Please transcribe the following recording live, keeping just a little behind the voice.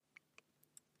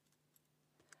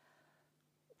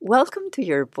Welcome to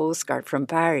your postcard from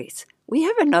Paris. We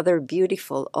have another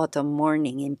beautiful autumn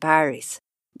morning in Paris.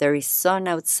 There is sun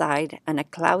outside and a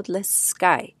cloudless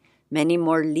sky. Many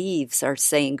more leaves are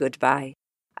saying goodbye.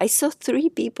 I saw 3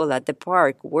 people at the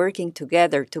park working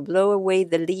together to blow away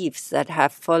the leaves that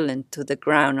have fallen to the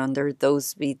ground under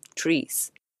those big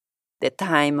trees. The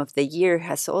time of the year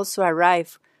has also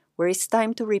arrived where it's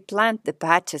time to replant the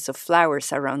patches of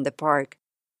flowers around the park.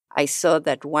 I saw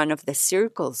that one of the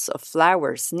circles of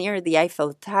flowers near the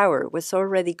Eiffel Tower was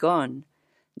already gone.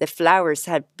 The flowers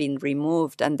had been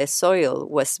removed and the soil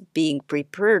was being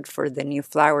prepared for the new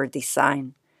flower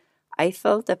design. I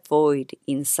felt a void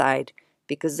inside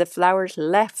because the flowers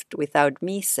left without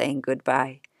me saying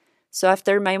goodbye. So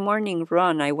after my morning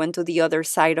run, I went to the other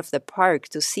side of the park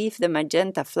to see if the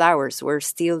magenta flowers were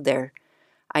still there.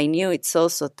 I knew it's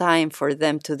also time for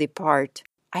them to depart.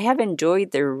 I have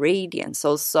enjoyed their radiance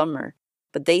all summer,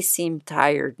 but they seem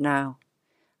tired now.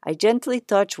 I gently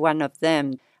touched one of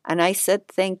them, and I said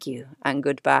thank you and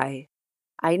goodbye.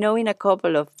 I know in a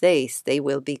couple of days they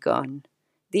will be gone.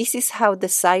 This is how the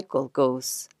cycle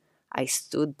goes. I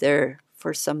stood there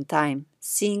for some time,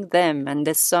 seeing them and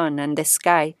the sun and the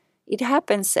sky. It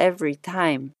happens every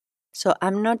time, so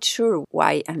I'm not sure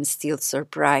why I'm still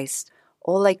surprised.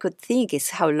 All I could think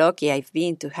is how lucky I've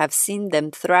been to have seen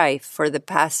them thrive for the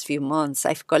past few months.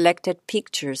 I've collected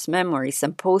pictures, memories,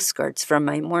 and postcards from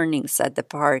my mornings at the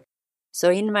park. So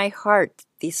in my heart,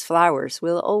 these flowers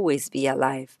will always be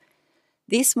alive.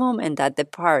 This moment at the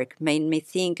park made me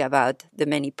think about the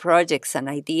many projects and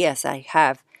ideas I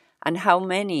have and how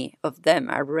many of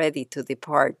them are ready to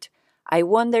depart. I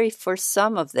wonder if for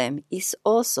some of them it's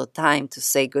also time to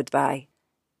say goodbye.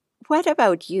 What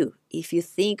about you? If you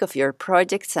think of your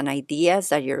projects and ideas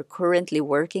that you're currently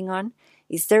working on,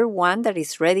 is there one that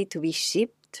is ready to be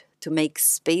shipped to make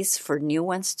space for new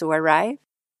ones to arrive?